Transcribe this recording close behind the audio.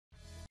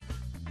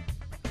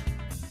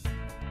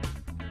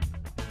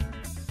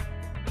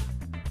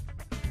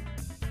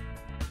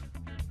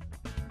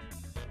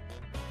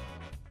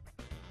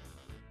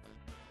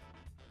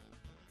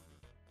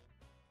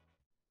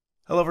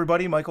Hello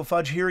everybody, Michael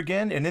Fudge here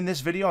again, and in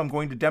this video I'm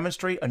going to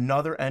demonstrate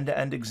another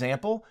end-to-end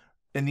example.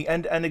 In the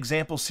end-to-end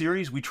example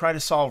series, we try to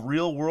solve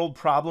real-world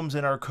problems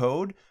in our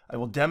code. I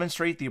will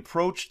demonstrate the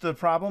approach to the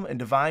problem and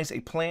devise a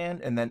plan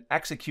and then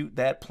execute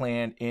that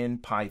plan in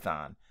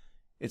Python.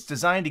 It's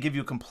designed to give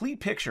you a complete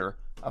picture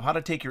of how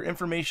to take your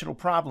informational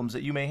problems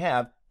that you may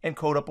have and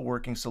code up a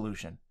working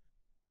solution.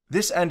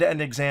 This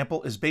end-to-end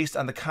example is based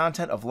on the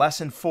content of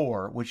Lesson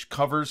 4, which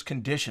covers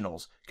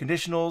conditionals.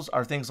 Conditionals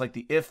are things like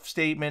the if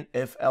statement,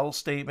 if-else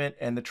statement,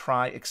 and the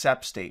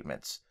try-except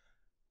statements.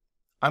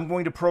 I'm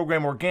going to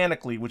program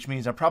organically, which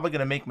means I'm probably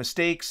going to make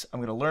mistakes. I'm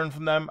going to learn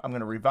from them. I'm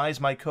going to revise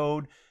my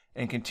code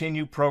and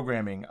continue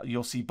programming.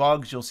 You'll see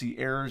bugs, you'll see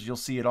errors, you'll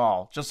see it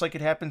all, just like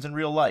it happens in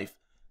real life.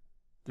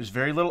 There's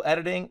very little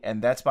editing,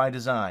 and that's by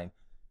design.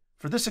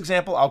 For this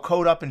example, I'll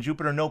code up in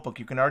jupyter-notebook.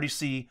 You can already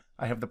see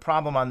I have the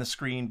problem on the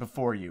screen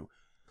before you.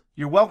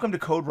 You're welcome to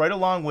code right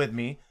along with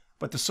me,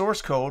 but the source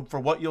code for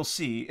what you'll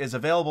see is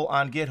available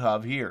on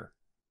GitHub here.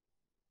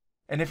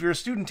 And if you're a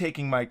student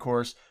taking my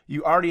course,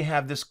 you already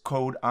have this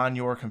code on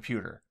your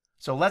computer.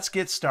 So let's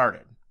get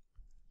started.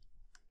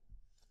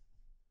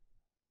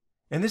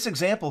 In this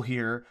example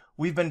here,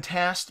 we've been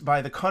tasked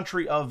by the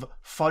country of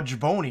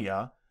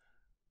Fudgebonia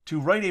to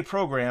write a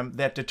program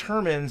that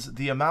determines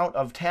the amount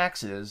of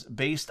taxes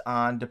based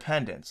on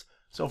dependents.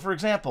 So for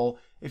example,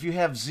 if you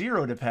have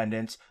 0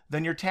 dependents,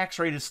 then your tax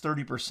rate is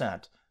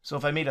 30%. So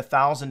if I made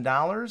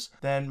 $1,000,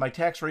 then my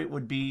tax rate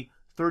would be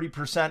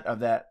 30% of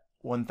that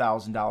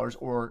 $1,000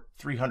 or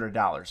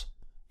 $300.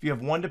 If you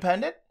have 1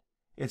 dependent,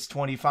 it's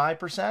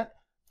 25%,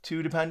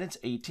 2 dependents,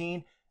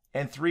 18,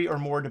 and 3 or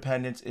more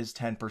dependents is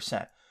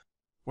 10%.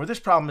 Where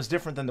this problem is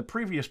different than the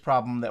previous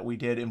problem that we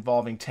did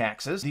involving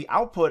taxes, the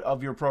output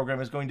of your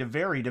program is going to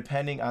vary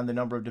depending on the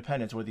number of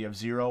dependents. Whether you have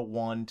 0,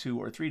 1, 2,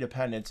 or 3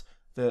 dependents,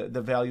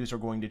 the values are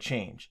going to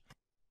change.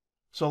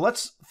 So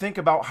let's think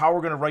about how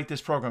we're going to write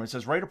this program. It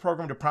says write a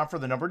program to prompt for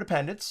the number of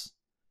dependents,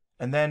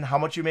 and then how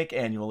much you make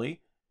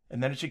annually,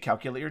 and then it should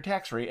calculate your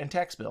tax rate and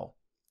tax bill.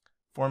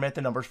 Format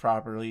the numbers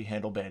properly,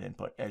 handle bad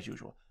input as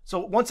usual. So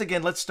once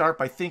again, let's start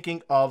by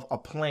thinking of a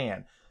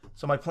plan.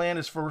 So my plan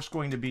is first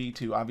going to be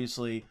to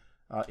obviously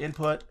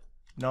input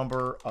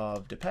number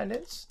of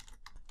dependents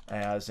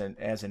as an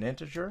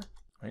integer,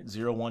 right?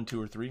 0, 1,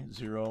 2, or 3.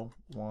 0,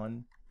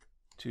 1,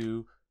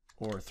 2,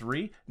 or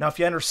 3. Now if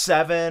you enter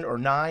 7 or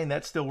 9,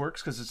 that still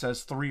works because it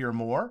says 3 or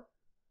more.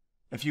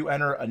 If you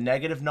enter a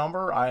negative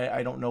number,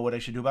 I don't know what I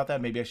should do about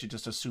that. Maybe I should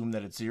just assume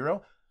that it's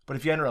 0. But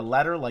if you enter a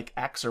letter like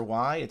X or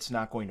Y, it's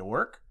not going to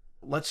work.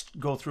 Let's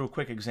go through a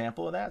quick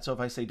example of that. So if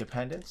I say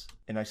dependents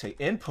and I say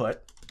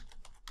input,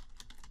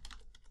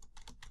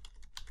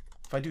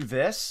 if I do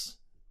this,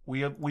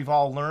 we've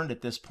all learned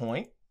at this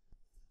point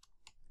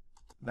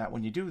that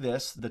when you do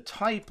this, the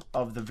type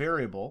of the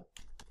variable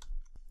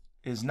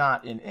is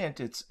not an int,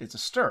 it's a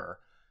str.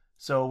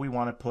 So we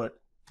want to put,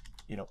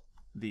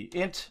 the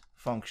int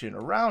function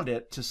around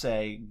it to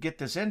say get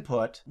this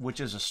input, which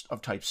is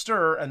of type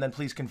str, and then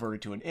please convert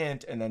it to an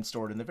int and then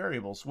store it in the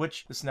variables,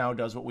 which this now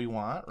does what we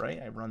want,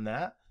 right? I run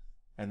that,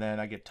 and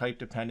then I get type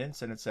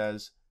dependence, and it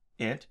says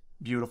int.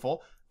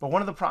 Beautiful. But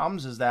one of the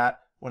problems is that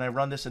when I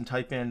run this and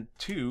type in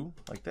 2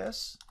 like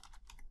this,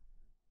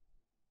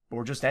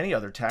 or just any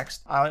other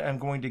text, I am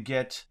going to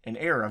get an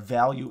error, a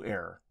value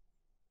error.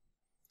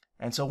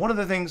 And so one of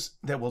the things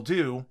that we'll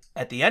do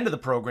at the end of the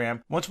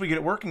program, once we get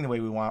it working the way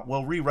we want,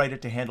 we'll rewrite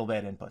it to handle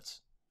bad inputs.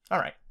 All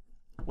right,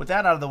 with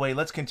that out of the way,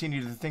 let's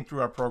continue to think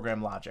through our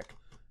program logic.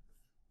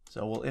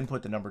 So we'll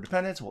input the number of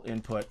dependents, we'll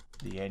input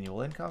the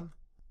annual income,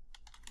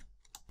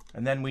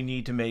 and then we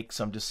need to make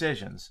some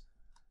decisions.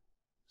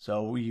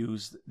 So we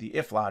use the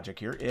if logic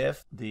here.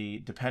 If the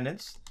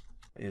dependence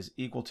is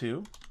equal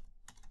to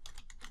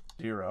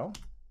 0,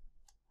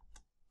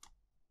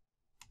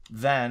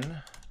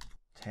 then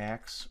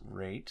tax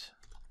rate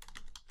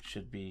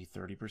should be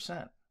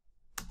 30%.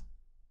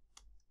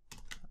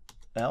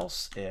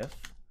 Else if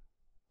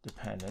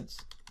dependence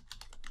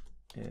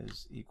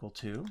is equal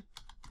to,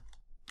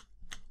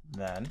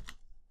 then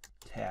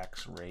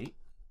tax rate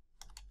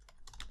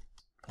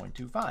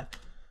 0.25.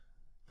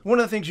 One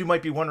of the things you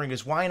might be wondering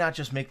is why not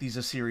just make these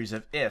a series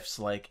of ifs,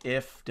 like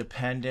if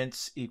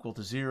dependence equal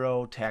to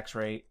 0, tax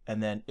rate,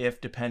 and then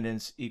if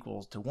dependence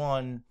equals to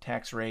 1,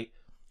 tax rate.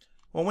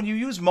 Well, when you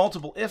use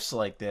multiple ifs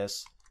like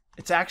this,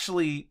 it's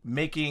actually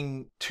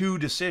making 2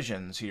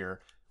 decisions here.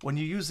 When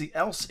you use the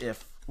else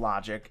if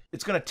logic,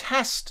 it's going to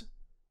test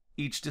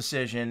each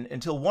decision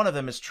until one of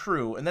them is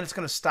true, and then it's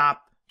going to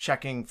stop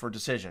checking for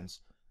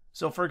decisions.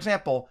 So for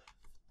example,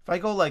 if I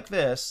go like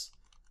this,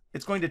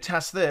 it's going to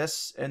test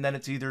this, and then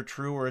it's either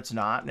true or it's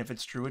not, and if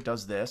it's true, it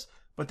does this.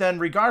 But then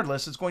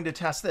regardless, it's going to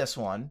test this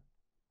one,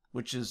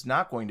 which is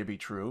not going to be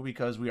true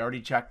because we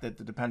already checked that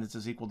the dependence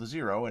is equal to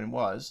 0, and it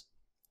was.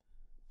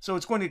 So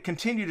it's going to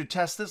continue to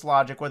test this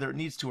logic whether it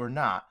needs to or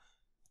not.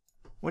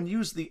 When you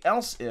use the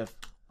else if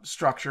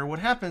structure, what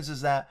happens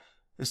is that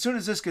as soon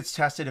as this gets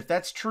tested, if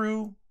that's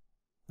true,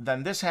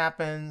 then this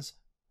happens,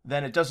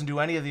 then it doesn't do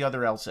any of the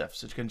other else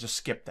ifs. It can just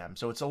skip them.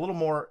 So it's a little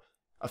more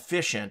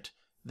efficient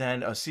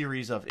than a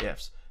series of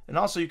ifs. And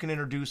also you can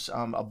introduce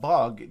a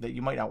bug that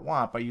you might not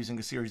want by using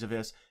a series of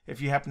ifs if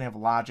you happen to have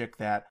logic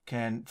that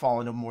can fall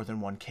into more than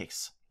one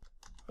case.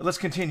 But let's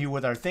continue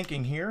with our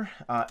thinking here.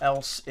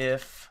 Else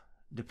if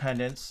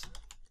dependence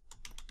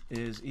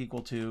is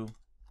equal to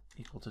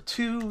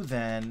 2,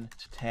 then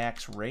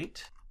tax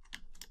rate,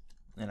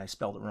 and I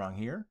spelled it wrong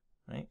here,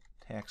 right?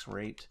 Tax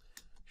rate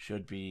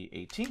should be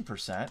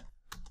 18%.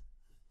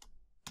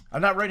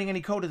 I'm not writing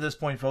any code at this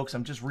point, folks.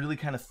 I'm just really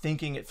kind of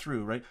thinking it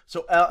through, right?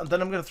 So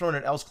then I'm going to throw in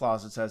an else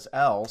clause that says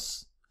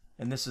else,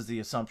 and this is the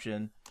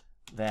assumption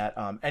that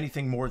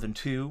anything more than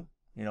 2,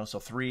 you know, so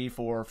 3,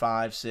 4,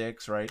 5,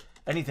 6, right?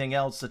 Anything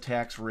else, the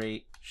tax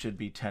rate should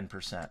be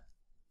 10%.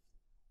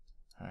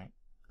 All right.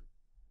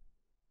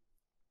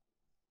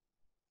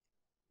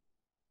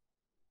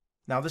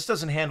 Now, this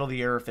doesn't handle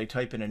the error if they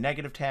type in a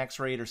negative tax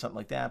rate or something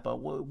like that,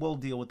 but we'll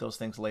deal with those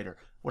things later.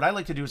 What I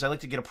like to do is I like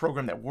to get a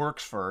program that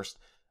works first,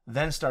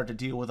 then start to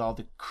deal with all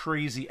the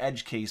crazy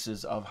edge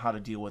cases of how to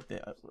deal with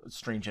the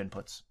strange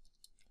inputs.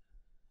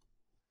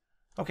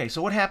 Okay,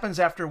 so what happens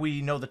after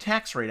we know the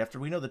tax rate? After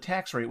we know the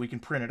tax rate, we can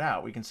print it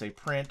out. We can say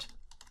print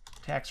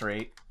tax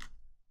rate,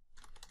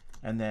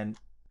 and then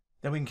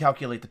we can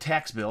calculate the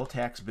tax bill.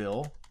 Tax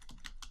bill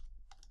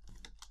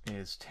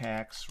is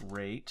tax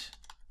rate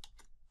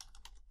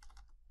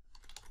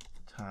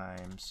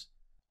times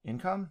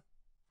income.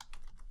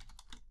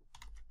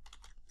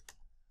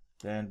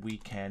 Then we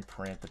can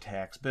print the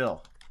tax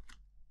bill.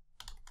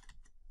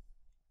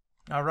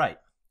 All right,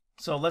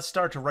 so let's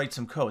start to write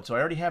some code. So I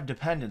already have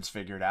dependence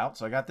figured out,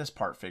 so I got this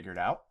part figured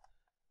out.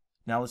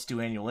 Now let's do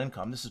annual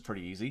income. This is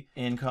pretty easy.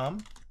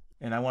 Income,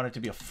 and I want it to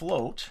be a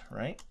float,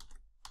 right?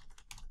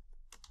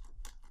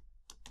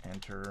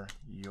 Enter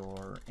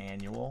your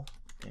annual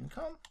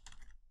income.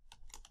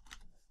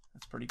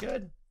 That's pretty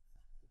good.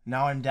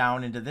 Now I'm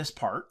down into this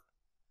part.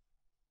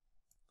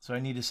 So I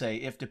need to say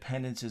if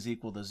dependence is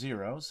equal to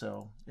 0.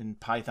 So in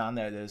Python,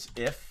 that is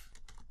if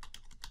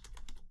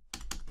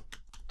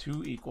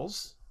 2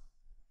 equals.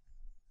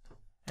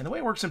 And the way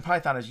it works in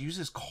Python is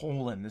uses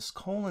colon. This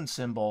colon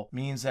symbol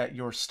means that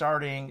you're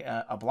starting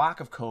a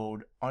block of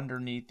code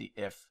underneath the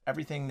if.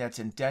 Everything that's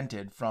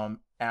indented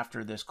from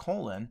after this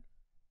colon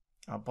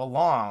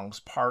belongs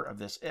part of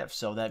this if.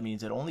 So that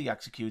means it only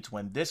executes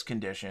when this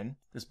condition,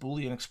 this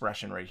Boolean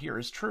expression right here,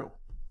 is true.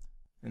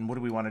 And what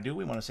do we want to do?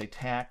 We want to say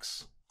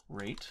tax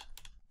rate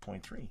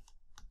 0.3.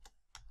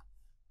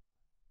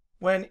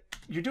 When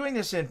you're doing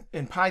this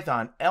in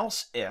Python,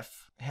 else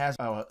if has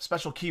a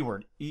special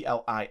keyword,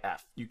 elif.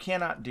 You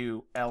cannot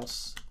do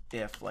else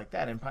if like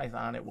that in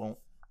Python. It won't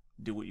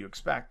do what you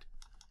expect.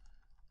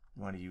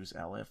 You want to use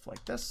elif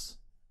like this.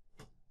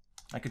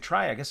 I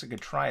guess I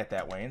could try it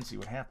that way and see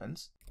what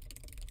happens.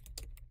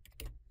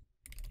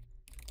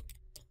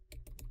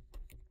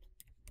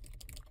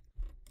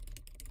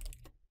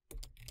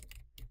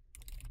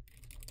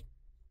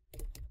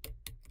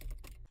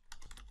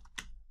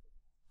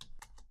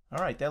 All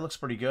right, that looks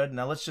pretty good.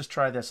 Now let's just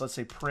try this. Let's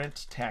say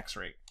print tax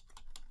rate.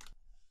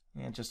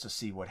 And just to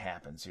see what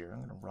happens here, I'm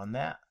going to run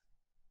that.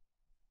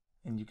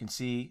 And you can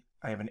see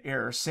I have an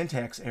error,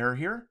 syntax error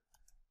here,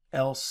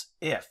 else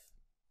if.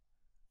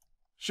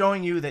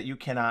 Showing you that you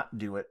cannot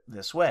do it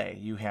this way.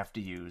 You have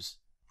to use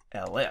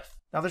elif.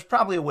 Now there's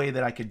probably a way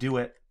that I could do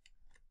it.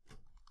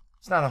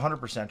 It's not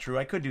 100% true.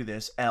 I could do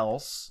this,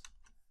 else,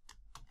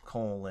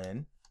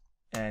 colon,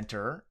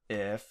 enter,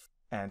 if,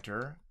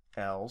 enter,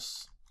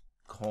 else,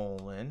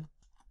 colon,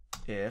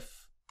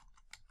 if,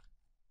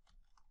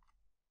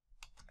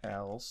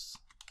 else.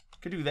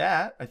 Could do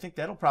that. I think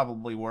that'll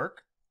probably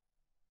work.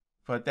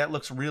 But that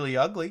looks really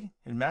ugly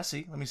and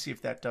messy. Let me see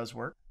if that does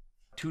work.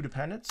 2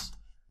 dependents.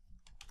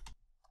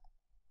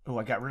 Oh,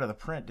 I got rid of the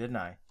print, didn't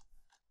I?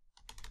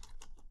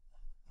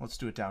 Let's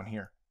do it down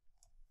here.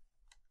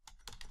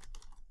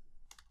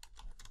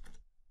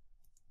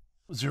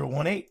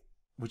 0.18,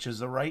 which is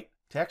the right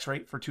tax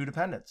rate for 2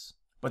 dependents.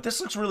 But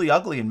this looks really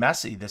ugly and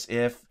messy, this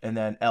if, and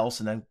then else,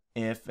 and then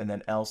if, and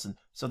then else. And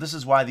so this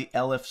is why the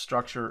elif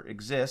structure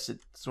exists. It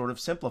sort of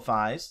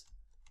simplifies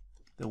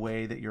the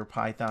way that your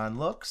Python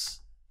looks.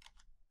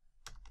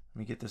 Let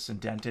me get this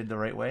indented the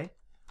right way.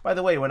 By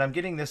the way, when I'm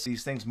getting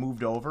these things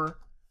moved over,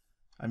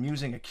 I'm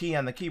using a key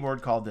on the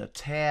keyboard called the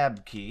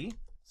tab key.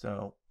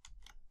 So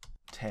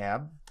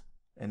tab,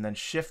 and then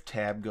shift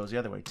tab goes the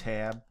other way.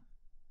 Tab,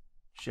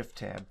 shift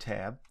tab,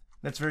 tab.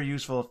 That's very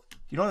useful.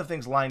 If you don't have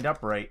things lined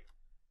up right,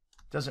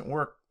 it doesn't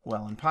work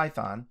well in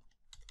Python.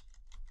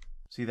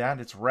 See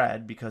that? It's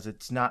red because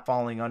it's not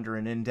falling under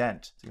an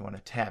indent. So you want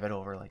to tab it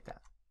over like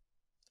that.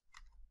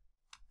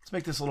 Let's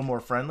make this a little more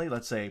friendly.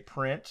 Let's say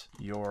print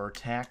your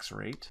tax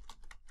rate.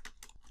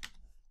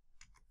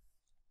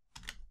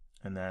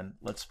 And then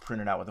let's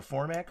print it out with a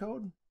format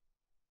code.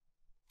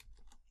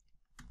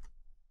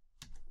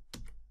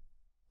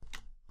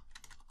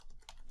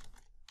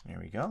 There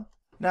we go.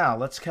 Now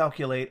let's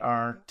calculate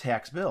our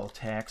tax bill.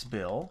 Tax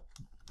bill,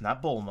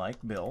 not bull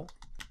Mike, bill,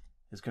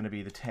 is going to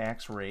be the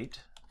tax rate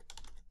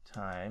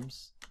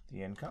times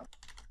the income.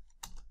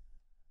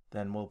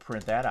 Then we'll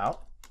print that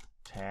out.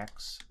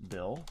 Tax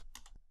bill.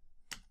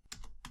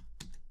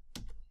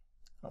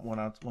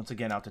 once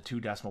again out to 2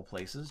 decimal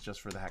places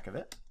just for the heck of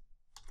it.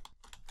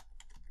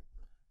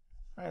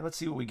 All right, let's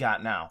see what we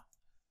got now.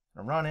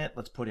 I'm gonna run it.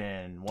 Let's put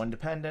in 1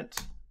 dependent.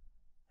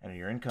 Enter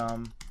your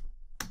income.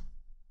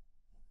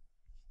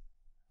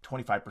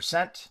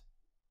 25%,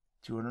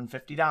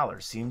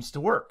 $250 seems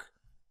to work.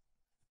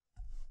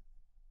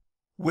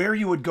 Where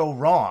you would go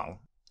wrong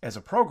as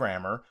a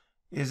programmer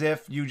is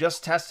if you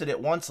just tested it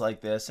once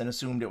like this and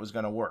assumed it was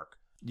going to work.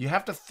 You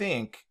have to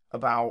think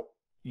about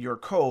your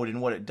code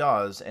and what it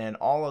does and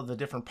all of the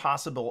different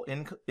possible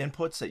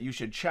inputs that you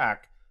should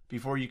check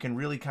before you can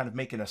really kind of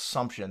make an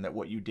assumption that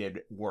what you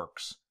did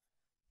works.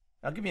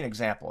 I'll give you an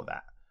example of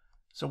that.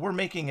 So we're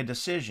making a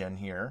decision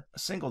here, a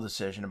single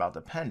decision about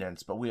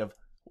dependents, but we have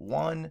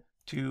 1,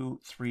 2,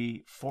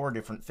 3, 4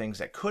 different things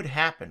that could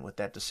happen with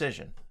that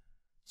decision.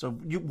 So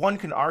one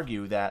can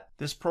argue that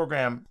this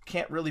program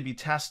can't really be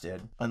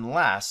tested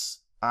unless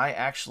I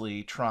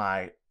actually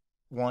try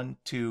 1,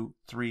 2,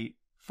 3,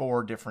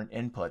 4 different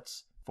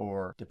inputs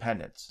for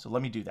dependents. So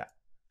let me do that.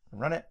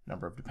 Run it.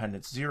 Number of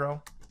dependents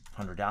 0,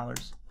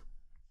 $100.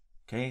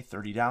 Okay,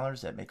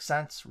 $30. That makes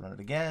sense. Run it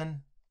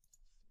again.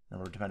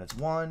 Number of dependents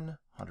 1,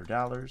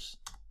 $100.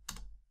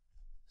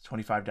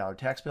 $25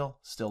 tax bill.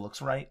 Still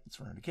looks right. Let's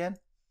run it again.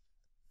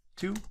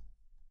 2.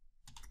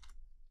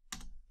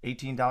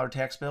 $18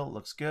 tax bill.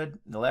 Looks good.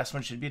 The last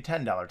one should be a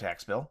 $10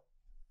 tax bill.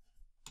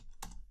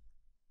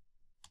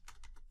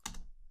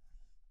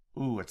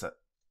 Ooh, it's a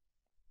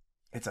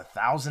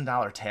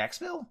 $1,000 tax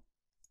bill?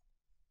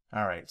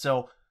 All right,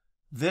 so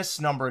this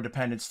number of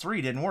dependents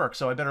 3 didn't work,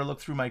 so I better look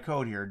through my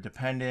code here.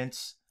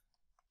 Dependents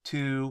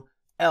 2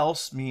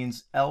 else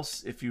means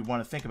else, if you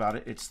want to think about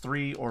it, it's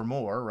 3 or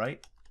more,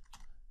 right?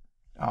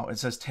 Oh, it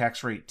says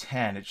tax rate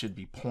 10. It should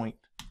be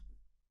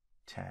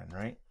 0.10,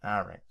 right?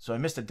 All right, so I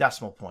missed a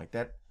decimal point.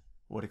 That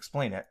would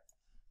explain it.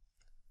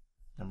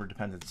 Number of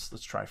dependents,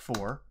 let's try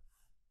 4.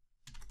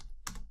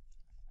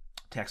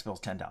 Tax bill is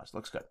 $10.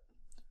 Looks good.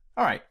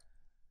 All right,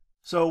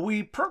 so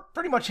we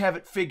pretty much have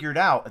it figured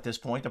out at this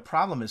point. The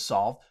problem is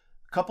solved.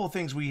 A couple of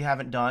things we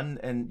haven't done,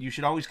 and you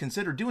should always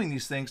consider doing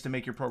these things to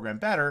make your program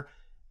better,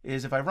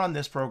 is if I run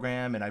this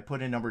program and I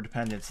put in number of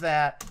dependents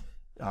that,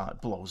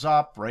 it blows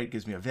up, right? It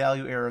gives me a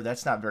value error.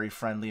 That's not very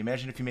friendly.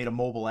 Imagine if you made a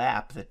mobile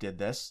app that did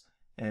this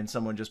and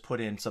someone just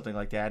put in something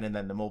like that and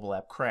then the mobile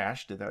app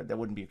crashed. That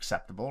wouldn't be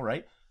acceptable,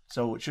 right?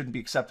 So it shouldn't be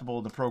acceptable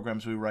in the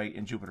programs we write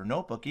in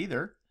Jupyter-Notebook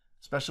either,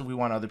 especially if we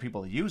want other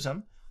people to use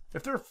them.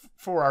 If they're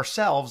for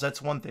ourselves,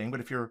 that's one thing, but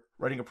if you're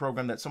writing a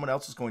program that someone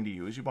else is going to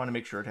use, you want to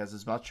make sure it has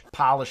as much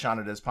polish on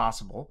it as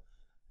possible.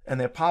 And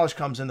that polish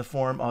comes in the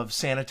form of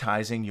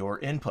sanitizing your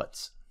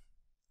inputs.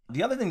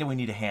 The other thing that we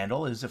need to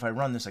handle is if I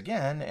run this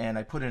again and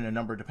I put in a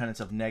number of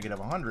dependents of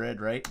 -100,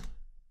 right?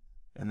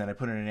 And then I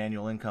put in an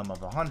annual income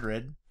of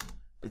 100.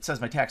 It says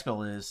my tax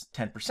bill is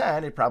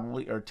 10%. It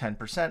probably, or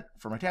 10%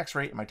 for my tax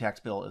rate, and my tax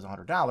bill is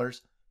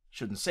 $100.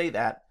 Shouldn't say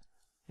that.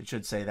 It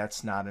should say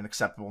that's not an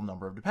acceptable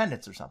number of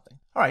dependents or something.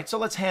 All right, so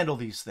let's handle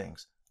these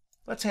things.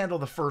 Let's handle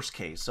the first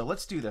case. So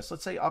let's do this.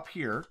 Let's say up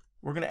here,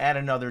 we're going to add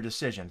another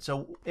decision.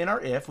 So in our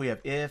if, we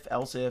have if,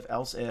 else if,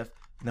 and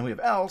then we have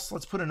else.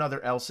 Let's put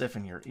another else if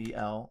in here.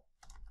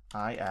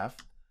 ELIF,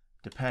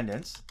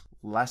 dependents,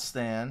 less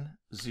than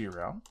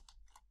 0,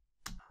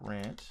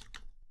 print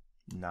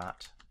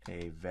not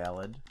a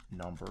valid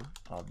number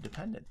of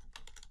dependent.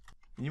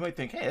 And you might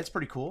think, hey, that's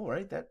pretty cool,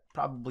 right? That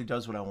probably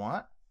does what I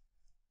want.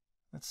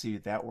 Let's see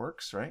if that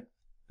works, right?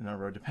 The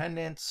number of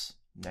dependents,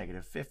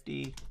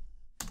 -50.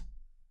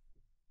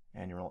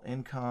 Annual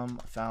income,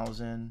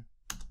 1,000.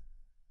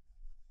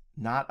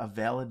 Not a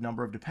valid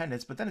number of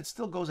dependents, but then it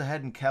still goes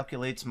ahead and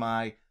calculates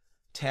my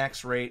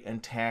tax rate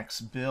and tax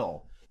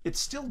bill.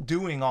 It's still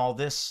doing all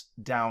this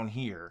down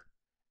here.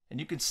 And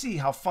you can see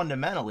how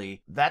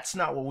fundamentally that's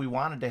not what we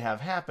wanted to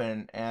have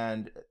happen.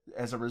 And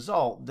as a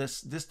result,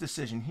 this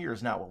decision here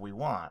is not what we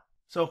want.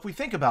 So if we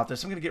think about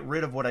this, I'm going to get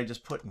rid of what I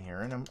just put in here.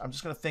 And I'm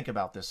just going to think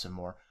about this some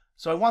more.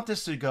 So I want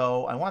this to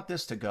go. I want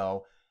this to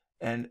go.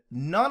 And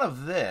none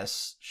of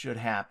this should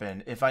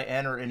happen if I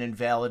enter an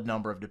invalid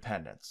number of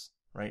dependents,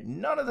 right?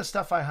 None of the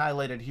stuff I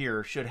highlighted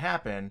here should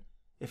happen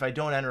if I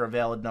don't enter a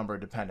valid number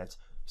of dependents.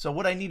 So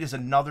what I need is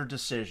another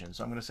decision.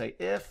 So I'm going to say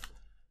if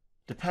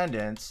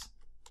dependents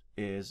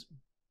is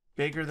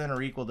bigger than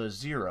or equal to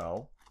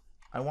 0,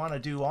 I want to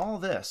do all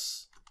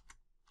this.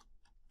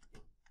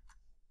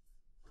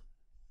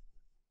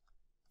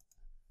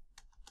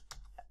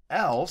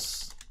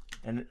 Else,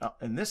 and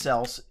this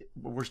else,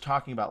 we're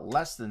talking about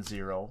less than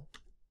 0.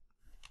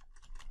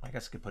 I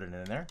guess I could put it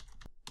in there.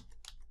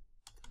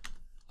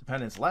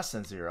 Dependents less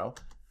than 0.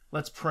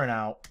 Let's print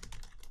out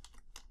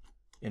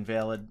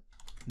invalid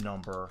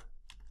number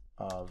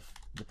of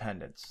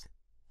dependents.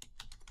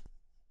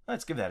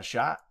 Let's give that a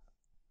shot.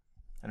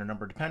 Enter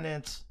number of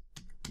dependents,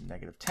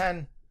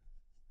 -10.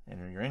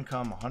 Enter your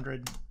income,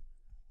 100.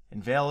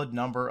 Invalid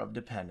number of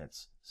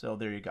dependents. So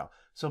there you go.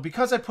 So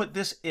because I put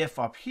this if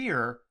up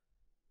here,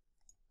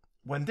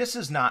 when this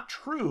is not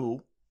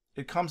true,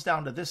 it comes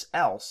down to this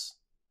else.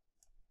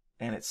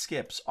 and it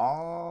skips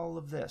all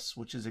of this,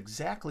 which is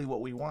exactly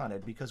what we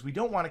wanted, because we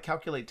don't want to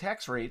calculate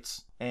tax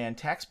rates and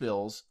tax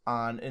bills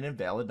on an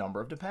invalid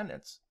number of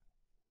dependents.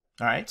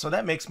 All right, so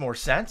that makes more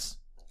sense.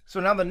 So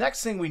now the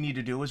next thing we need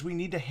to do is we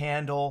need to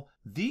handle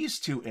these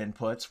two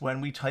inputs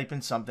when we type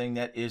in something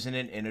that isn't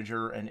an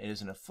integer and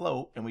isn't a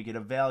float, and we get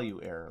a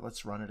value error.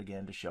 Let's run it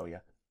again to show you.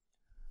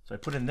 So I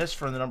put in this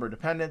for the number of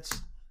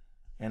dependents,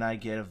 and I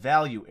get a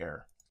value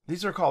error.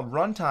 These are called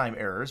runtime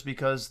errors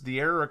because the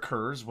error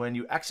occurs when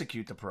you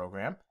execute the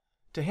program.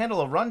 To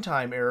handle a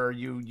runtime error,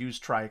 you use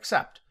try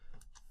except.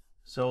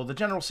 So the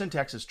general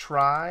syntax is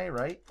try,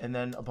 right? And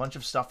then a bunch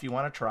of stuff you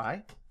want to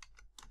try,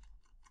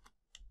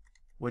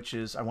 which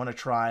is I want to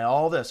try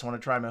all this. I want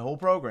to try my whole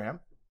program.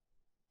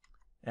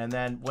 And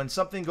then when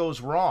something goes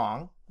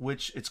wrong,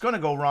 which it's going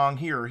to go wrong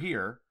here or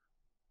here,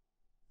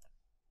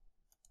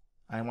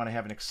 I want to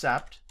have an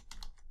except.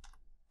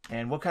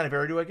 And what kind of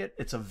error do I get?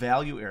 It's a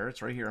value error.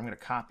 It's right here. I'm going to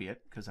copy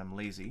it because I'm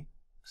lazy.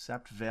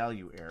 Except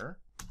value error.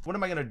 What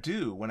am I going to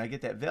do when I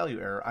get that value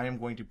error? I am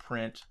going to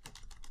print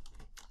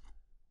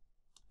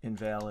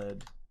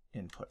invalid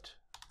input.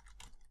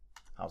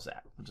 How's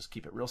that? We'll just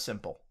keep it real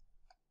simple.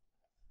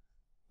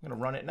 I'm going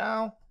to run it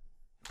now.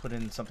 Put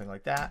in something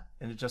like that.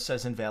 And it just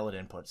says invalid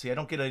input. See, I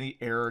don't get any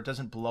error. It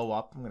doesn't blow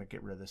up. I'm going to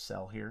get rid of this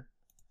cell here.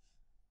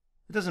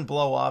 It doesn't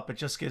blow up. It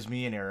just gives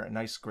me an error, a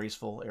nice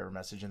graceful error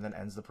message, and then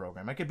ends the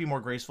program. I could be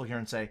more graceful here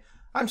and say,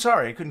 I'm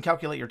sorry, I couldn't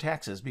calculate your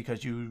taxes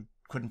because you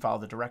couldn't follow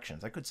the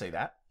directions. I could say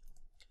that.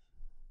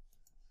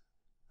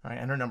 All right,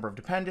 enter number of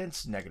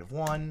dependents,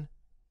 -1.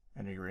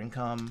 Enter your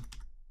income.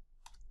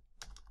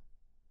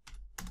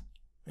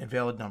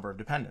 Invalid number of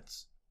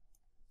dependents.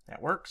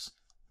 That works.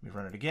 Let me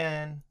run it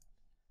again.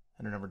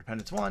 Enter number of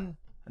dependents 1.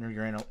 Enter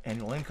your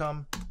annual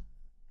income.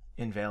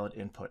 Invalid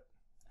input.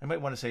 I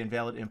might want to say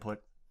invalid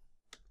input.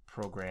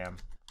 Program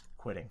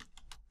quitting.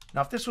 Now,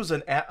 if this was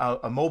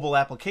a mobile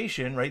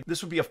application, right,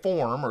 this would be a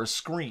form or a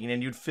screen,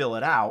 and you'd fill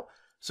it out.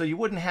 So you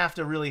wouldn't have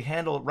to really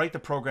write the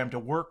program to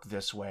work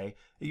this way.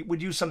 You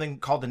would use something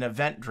called an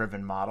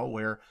event-driven model,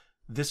 where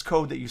this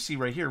code that you see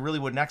right here really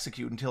wouldn't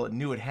execute until it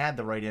knew it had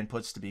the right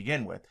inputs to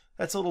begin with.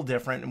 That's a little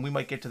different, and we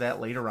might get to that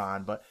later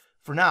on. But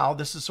for now,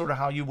 this is sort of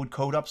how you would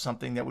code up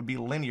something that would be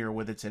linear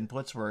with its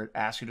inputs, where it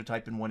asks you to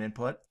type in one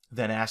input,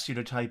 then asks you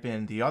to type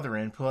in the other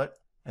input,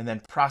 and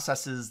then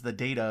processes the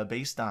data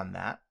based on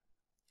that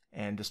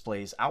and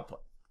displays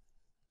output.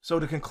 So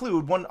to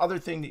conclude, one other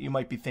thing that you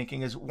might be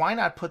thinking is, why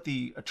not put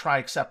the try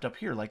except up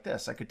here like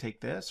this? I could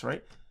take this,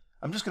 right?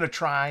 I'm just going to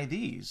try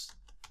these.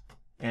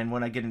 And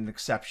when I get an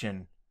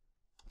exception,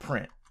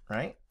 print,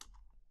 right?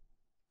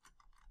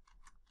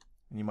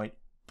 And you might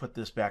put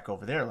this back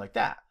over there like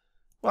that.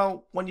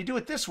 Well, when you do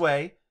it this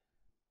way,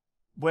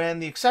 when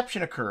the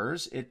exception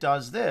occurs, it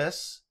does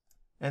this.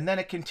 And then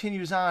it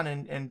continues on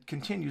and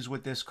continues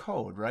with this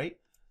code, right?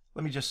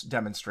 Let me just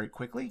demonstrate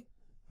quickly.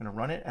 I'm going to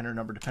run it, enter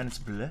number of dependents,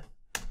 blah,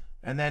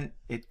 and then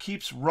it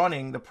keeps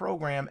running the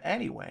program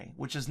anyway,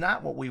 which is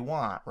not what we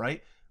want,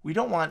 right? We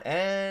don't want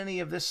any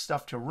of this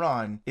stuff to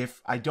run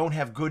if I don't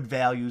have good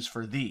values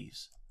for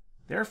these.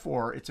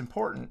 Therefore, it's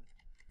important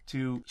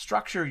to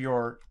structure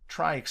your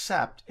try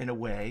except in a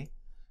way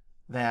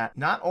that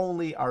not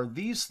only are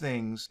these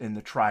things in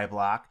the try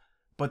block,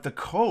 but the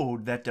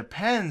code that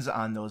depends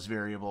on those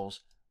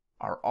variables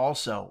are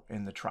also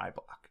in the try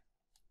block.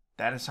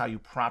 That is how you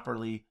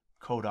properly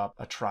code up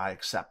a try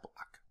except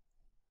block.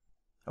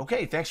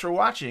 Okay, thanks for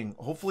watching.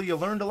 Hopefully you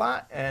learned a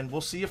lot, and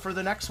we'll see you for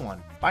the next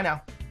one. Bye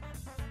now.